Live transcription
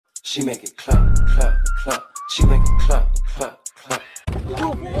She make it clap, clap, clap. She make it clap, clap, clap.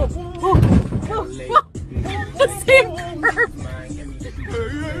 The same curve.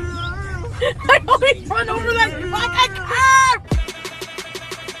 I always run over that fucking curve.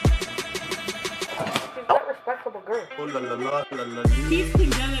 She's got respectable girth. Peetz can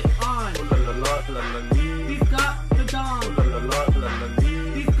get it on. He's got the dong.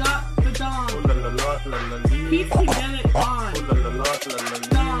 He's got the dong. Peetz can get it on.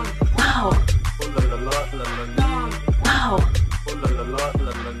 Dong. Wow. Dong. Wow.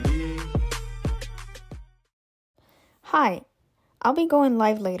 Hi, I'll be going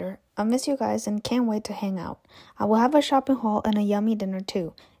live later. I miss you guys and can't wait to hang out. I will have a shopping haul and a yummy dinner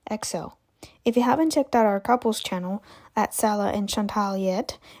too. XO. If you haven't checked out our couples channel at Salah and Chantal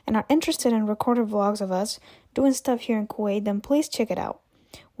yet and are interested in recorded vlogs of us doing stuff here in Kuwait, then please check it out.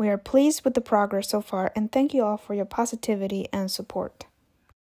 We are pleased with the progress so far and thank you all for your positivity and support.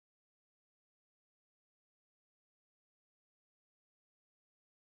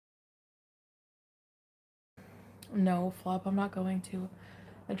 No, Flop, I'm not going to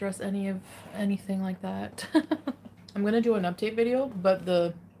address anything like that. I'm gonna do an update video,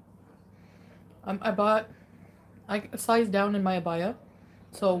 but I sized down in my abaya,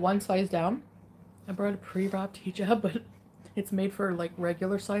 so one size down. I brought a pre-wrapped hijab, but it's made for like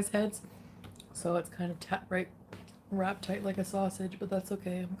regular size heads, so it's kind of wrapped tight like a sausage, but that's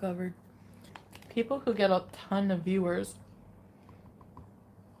okay, I'm covered. People who get a ton of viewers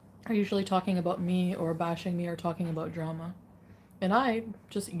are usually talking about me or bashing me or talking about drama. And I'm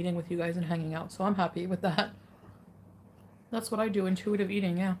just eating with you guys and hanging out, so I'm happy with that. That's what I do, intuitive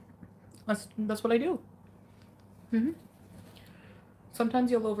eating, yeah. That's what I do. Sometimes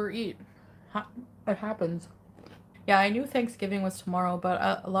you'll overeat. It happens. Yeah, I knew Thanksgiving was tomorrow, but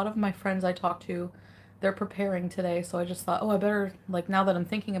a lot of my friends I talked to, they're preparing today, so I just thought, oh, I better, like, now that I'm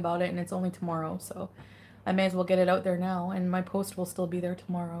thinking about it and it's only tomorrow, so I may as well get it out there now, and my post will still be there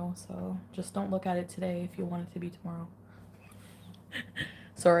tomorrow, so just don't look at it today if you want it to be tomorrow.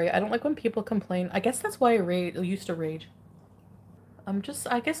 Sorry, I don't like when people complain. I guess that's why I used to rage.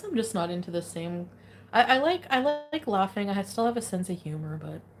 I guess I'm just not into the same. I like laughing. I still have a sense of humor,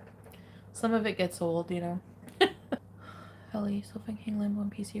 but some of it gets old, you know. Ellie, so thinking Limbo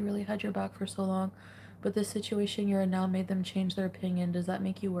and PC really had your back for so long, but this situation you're in now made them change their opinion. Does that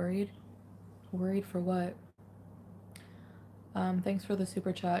make you worried? Worried for what? Thanks for the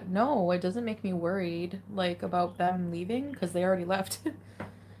super chat. No, it doesn't make me worried, like, about them leaving, because they already left.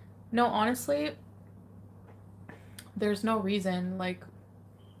 No, honestly, there's no reason, like,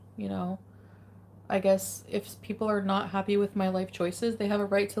 you know, I guess if people are not happy with my life choices, they have a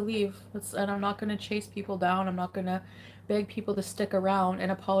right to leave. And I'm not going to chase people down. I'm not going to beg people to stick around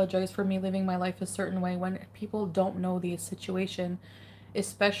and apologize for me living my life a certain way when people don't know the situation,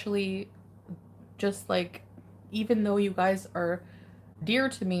 especially just like, even though you guys are dear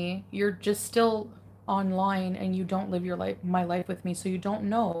to me, you're just still online and you don't live my life with me, so you don't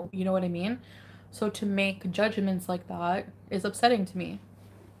know, you know what I mean? So to make judgments like that is upsetting to me.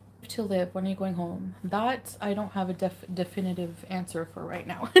 To live, when are you going home? That I don't have a definitive answer for right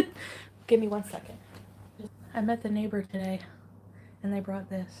now. Give me 1 second. I met the neighbor today and they brought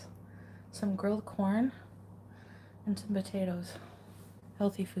this, some grilled corn and some potatoes.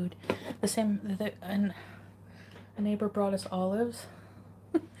 Healthy food. And a neighbor brought us olives.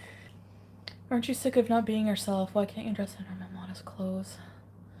 Aren't you sick of not being yourself? Why can't you dress in normal, modest clothes?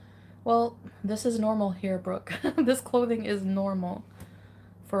 Well, this is normal here, Brooke. This clothing is normal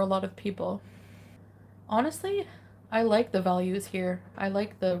for a lot of people. Honestly, I like the values here. I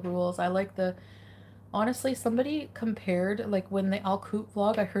like the rules. Honestly, somebody compared, like when the Al Coop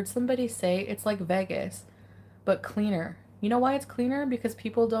vlog, I heard somebody say it's like Vegas, but cleaner. You know why it's cleaner? Because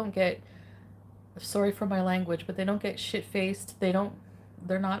people don't get, sorry for my language, but they don't get shit-faced. They're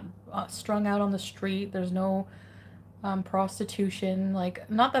not strung out on the street. There's no prostitution. Like,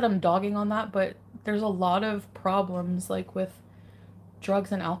 not that I'm dogging on that, but there's a lot of problems, like, with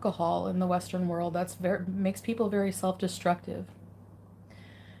drugs and alcohol in the Western world. That's makes people very self-destructive.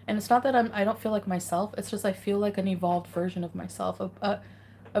 And it's not that I don't feel like myself. It's just I feel like an evolved version of myself.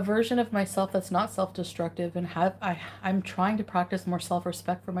 A version of myself that's not self-destructive, and I'm trying to practice more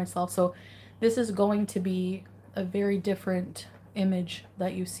self-respect for myself. So this is going to be a very different image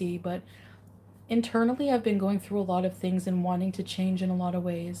that you see, but internally I've been going through a lot of things and wanting to change in a lot of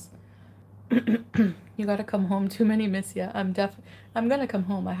ways. You gotta come home. Too many miss ya. I'm gonna come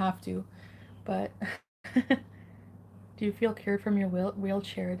home. I have to. But do you feel cured from your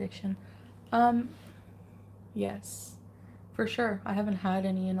wheelchair addiction? Yes, for sure. I haven't had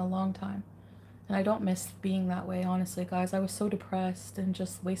any in a long time. And I don't miss being that way, honestly, guys. I was so depressed and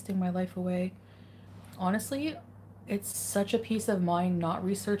just wasting my life away. Honestly, it's such a peace of mind not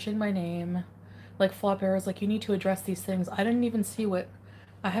researching my name. Like Flop Arrow's like, you need to address these things. I haven't seen what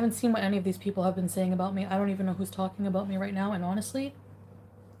any of these people have been saying about me. I don't even know who's talking about me right now. And honestly,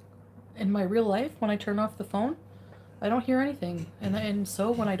 in my real life, when I turn off the phone, I don't hear anything. And so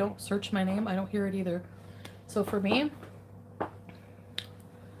when I don't search my name, I don't hear it either. So for me,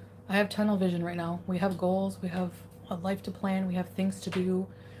 I have tunnel vision right now. We have goals, we have a life to plan, we have things to do,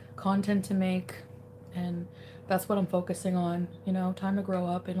 content to make, and that's what I'm focusing on. You know, time to grow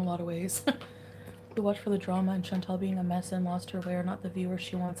up in a lot of ways. We watch for the drama and Chantal being a mess and lost her way are not the viewers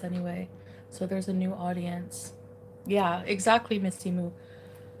she wants anyway. So there's a new audience. Yeah, exactly, Misty Moo.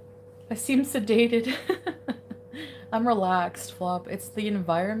 I seem sedated. I'm relaxed, Flop. It's the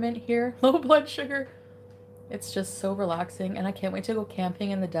environment here. Low blood sugar. It's just so relaxing, and I can't wait to go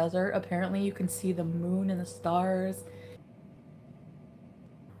camping in the desert. Apparently you can see the moon and the stars.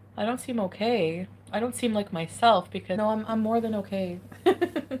 I don't seem okay. I don't seem like myself because no, I'm more than okay.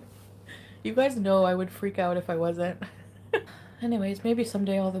 You guys know I would freak out if I wasn't. Anyways, maybe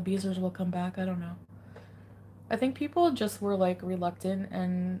someday all the beezers will come back. I don't know. I think people just were like reluctant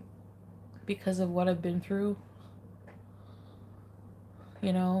and because of what I've been through.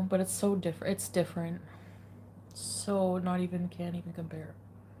 You know, but it's so different. It's different. So can't even compare.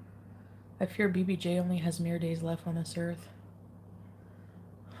 I fear BBJ only has mere days left on this earth.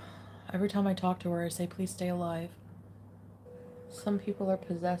 Every time I talk to her, I say, please stay alive. Some people are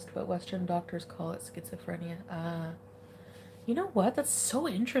possessed, but Western doctors call it schizophrenia. You know what? That's so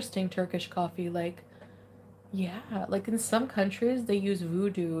interesting, Turkish coffee. Like, yeah, like in some countries, they use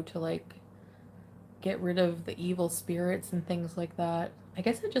voodoo to, like, get rid of the evil spirits and things like that. I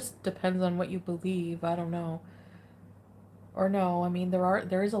guess it just depends on what you believe. I don't know. Or no, I mean,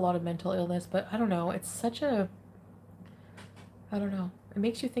 there is a lot of mental illness, but I don't know. It's such a, I don't know. It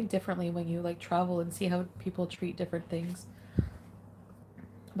makes you think differently when you, like, travel and see how people treat different things.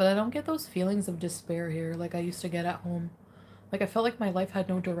 But I don't get those feelings of despair here like I used to get at home. Like, I felt like my life had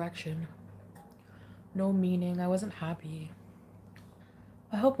no direction. No meaning. I wasn't happy.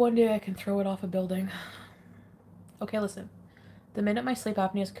 I hope one day I can throw it off a building. Okay, listen. The minute my sleep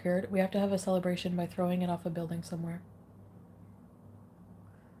apnea is cured, we have to have a celebration by throwing it off a building somewhere.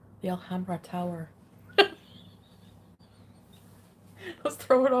 The Alhambra Tower. Let's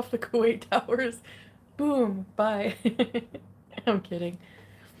throw it off the Kuwait Towers. Boom. Bye. I'm kidding.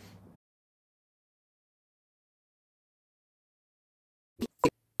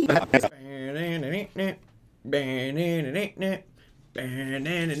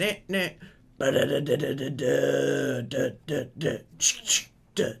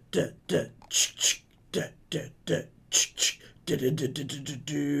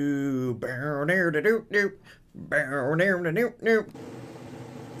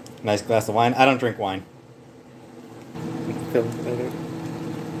 Nice glass of wine. I don't drink wine. Fill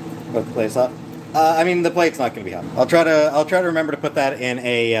the place up. I mean, the plate's not going to be hot. I'll try to remember to put that in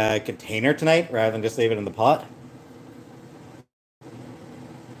a container tonight rather than just leave it in the pot.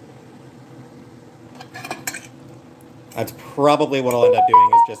 That's probably what I'll end up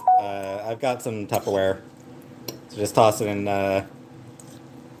doing is just I've got some Tupperware, so just toss it in a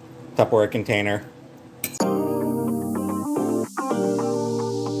Tupperware container.